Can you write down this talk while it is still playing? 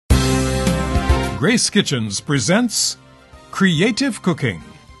Grace Kitchens presents Creative Cooking.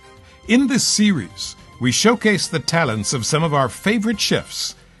 In this series, we showcase the talents of some of our favorite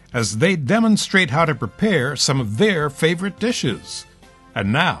chefs as they demonstrate how to prepare some of their favorite dishes.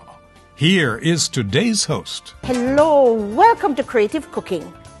 And now, here is today's host. Hello, welcome to Creative Cooking.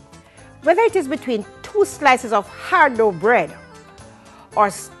 Whether it is between two slices of hard dough bread, or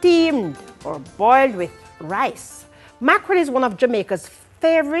steamed or boiled with rice, mackerel is one of Jamaica's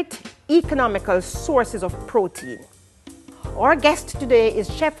favorite economical sources of protein. Our guest today is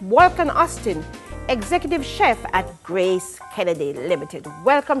Chef Walcon Austin, Executive Chef at GraceKennedy Ltd.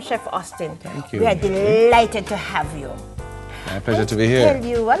 Welcome, Chef Austin. Thank you. We are delighted to have you. My pleasure to be here. I'll tell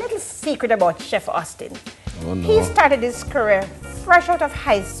you a little secret about Chef Austin. Oh, no. He started his career fresh out of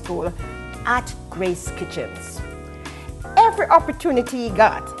high school at Grace Kitchens. Every opportunity he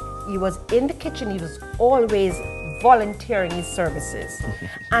got, he was in the kitchen. He was always volunteering his services.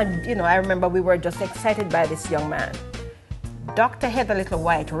 And, you know, I remember we were just excited by this young man. Dr. Heather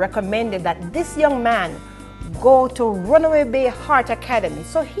Little-White recommended that this young man go to Runaway Bay Heart Academy.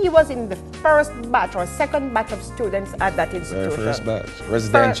 So he was in the first batch or second batch of students at that institution. First batch,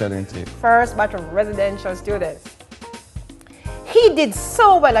 residential intake. First batch of residential students. He did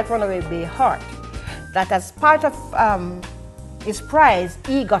so well at Runaway Bay Heart that as part of his prize,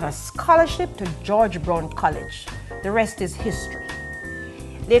 he got a scholarship to George Brown College. The rest is history.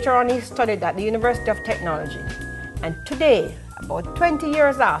 Later on, he studied at the University of Technology. And today, about 20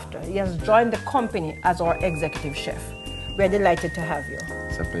 years after, he has joined the company as our executive chef. We're delighted to have you.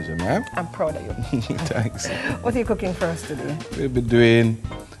 It's a pleasure, ma'am. I'm proud of you. Thanks. What are you cooking for us today? We'll be doing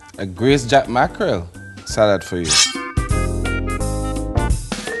a Grace Jack mackerel salad for you.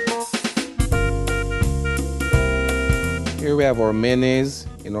 Here we have our mayonnaise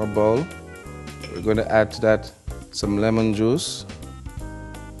in our bowl. We're going to add to that some lemon juice,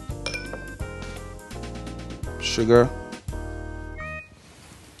 sugar,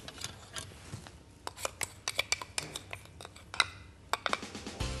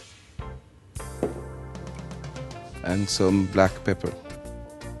 and some black pepper.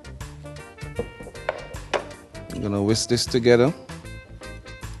 I'm going to whisk this together.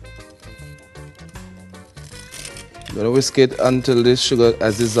 I'm going to whisk it until this sugar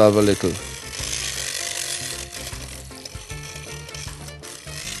has dissolved a little.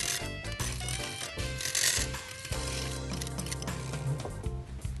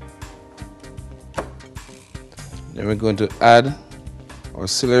 Then we're going to add our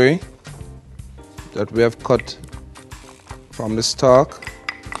celery that we have cut from the stalk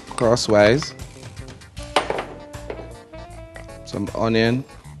crosswise, some onion,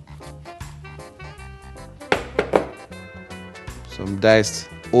 some diced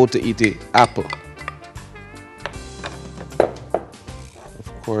Otaiti apple.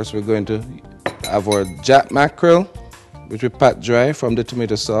 Of course, we're going to have our jack mackerel, which we pat dry from the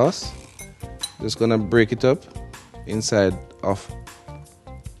tomato sauce. Just gonna break it up inside of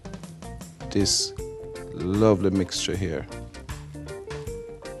this lovely mixture here.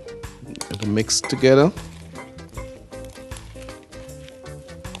 It'll mix together.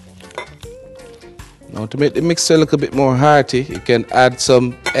 Now, to make the mixture look a bit more hearty, you can add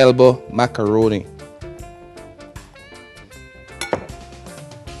some elbow macaroni.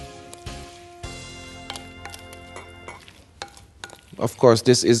 Of course,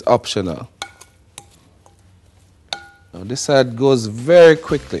 this is optional. Now, this side goes very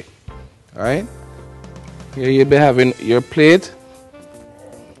quickly. All right? Here you'll be having your plate,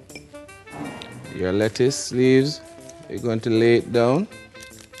 your lettuce leaves. You're going to lay it down.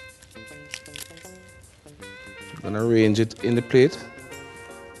 I'm going to arrange it in the plate.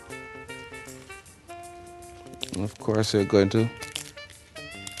 And of course, you're going to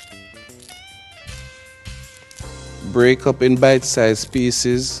break up in bite-sized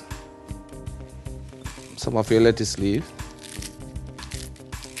pieces some of your lettuce leaf.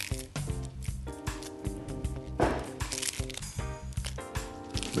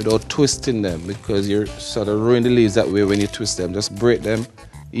 Without twisting them, because you're sort of ruining the leaves that way when you twist them. Just break them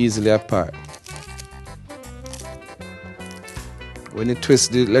easily apart. When you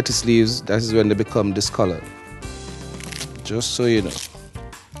twist the lettuce leaves, that is when they become discolored. Just so you know.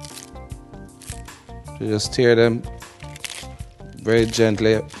 So just tear them very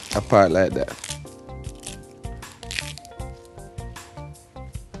gently apart like that.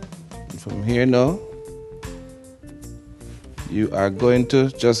 And from here now, you are going to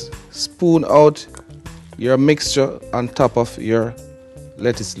just spoon out your mixture on top of your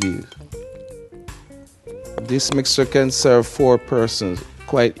lettuce leaf. This mixture can serve 4 persons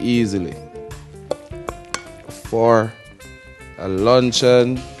quite easily. For a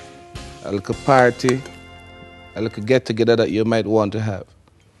luncheon, a little party, a little get together that you might want to have.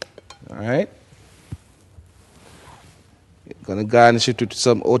 All right. Gonna garnish it with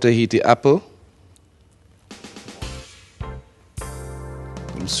some Otaheite apple,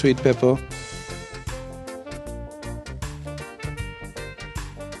 some sweet pepper,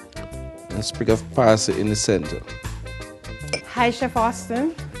 and a sprig of parsley in the center. Hi, Chef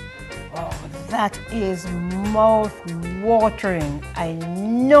Austin. Oh, that is mouth-watering. I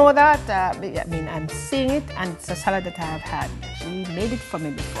know that. I mean, I'm seeing it, and it's a salad that I have had. She made it for me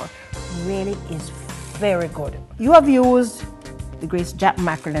before. Really is very good. You have used the Grace Jack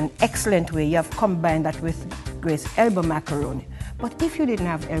Mackerel in an excellent way. You have combined that with Grace elbow macaroni. But if you didn't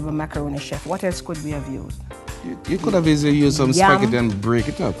have elbow macaroni, Chef, what else could we have used? You could have easily used some spaghetti and break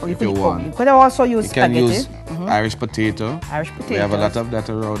it up if you want. You could have also used spaghetti. You can use Irish potato. Irish potato. We have a lot of that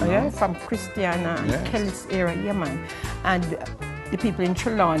around now. Yeah, from Christiana and Kelly's area, yeah, man. And the people in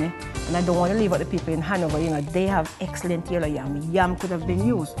Trelawney, and I don't want to leave out the people in Hanover, you know, they have excellent yellow yam. Yam could have been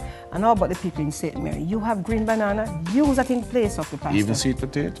used. And how about the people in St. Mary? You have green banana, use that in place of the pasta. Even sweet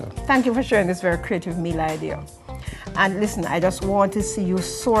potato. Thank you for sharing this very creative meal idea. And listen, I just want to see you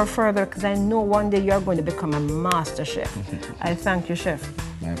soar further because I know one day you're going to become a master chef. I thank you, Chef.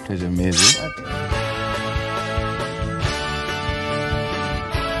 My pleasure, Maisie. Okay.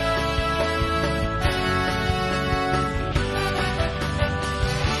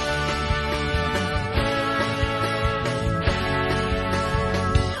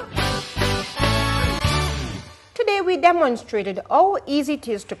 We demonstrated how easy it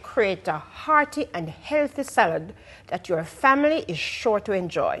is to create a hearty and healthy salad that your family is sure to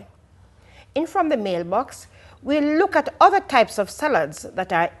enjoy. In From the Mailbox, we'll look at other types of salads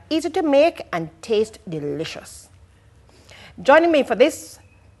that are easy to make and taste delicious. Joining me for this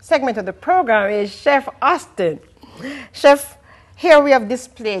segment of the program is Chef Austin. Chef, here we have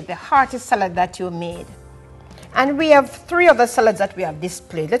displayed the hearty salad that you made. And we have 3 other salads that we have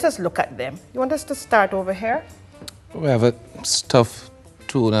displayed. Let us look at them. You want us to start over here? We have a stuffed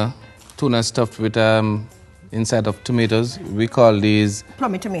tuna stuffed with inside of tomatoes. We call these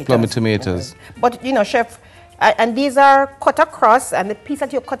plummy tomatoes. Plummy tomatoes. Okay. But you know, Chef, and these are cut across, and the piece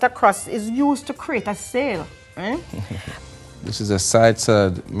that you cut across is used to create a sail. Right? This is a side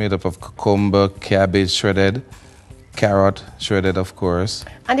salad made up of cucumber, cabbage shredded, carrot shredded, of course.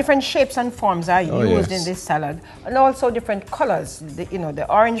 And different shapes and forms are used in this salad, and also different colors. The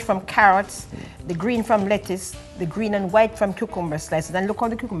orange from carrots, the green from lettuce, the green and white from cucumber slices. And look how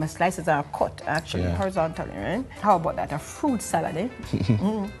the cucumber slices are cut actually horizontally, right? How about that? A fruit salad, eh?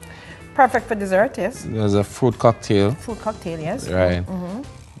 Perfect for dessert, yes. There's a fruit cocktail. Fruit cocktail, yes. Right.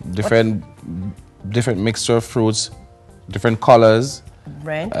 Different mixture of fruits, different colors.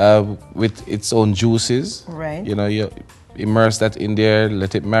 Right. With its own juices. Right. You know, you immerse that in there,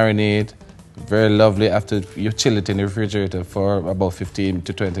 let it marinate. Very lovely after you chill it in the refrigerator for about 15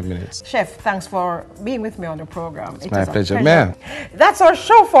 to 20 minutes. Chef, thanks for being with me on the program. It's my pleasure, ma'am. That's our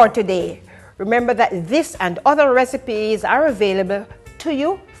show for today. Remember that this and other recipes are available to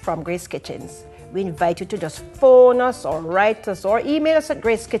you from Grace Kitchens. We invite you to just phone us or write us or email us at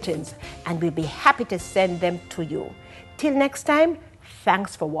Grace Kitchens, and we'll be happy to send them to you. Till next time,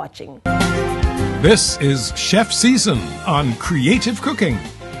 thanks for watching. This is Chef Season on Creative Cooking,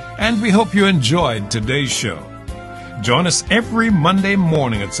 and we hope you enjoyed today's show. Join us every Monday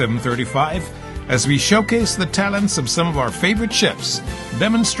morning at 7:35 as we showcase the talents of some of our favorite chefs,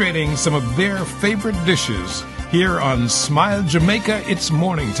 demonstrating some of their favorite dishes here on Smile Jamaica, It's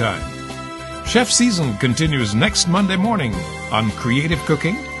Morning Time. Chef Season continues next Monday morning on Creative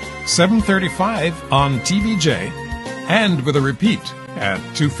Cooking, 7:35 on TVJ, and with a repeat at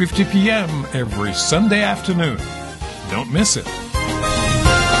 2:50 p.m. every Sunday afternoon. Don't miss it.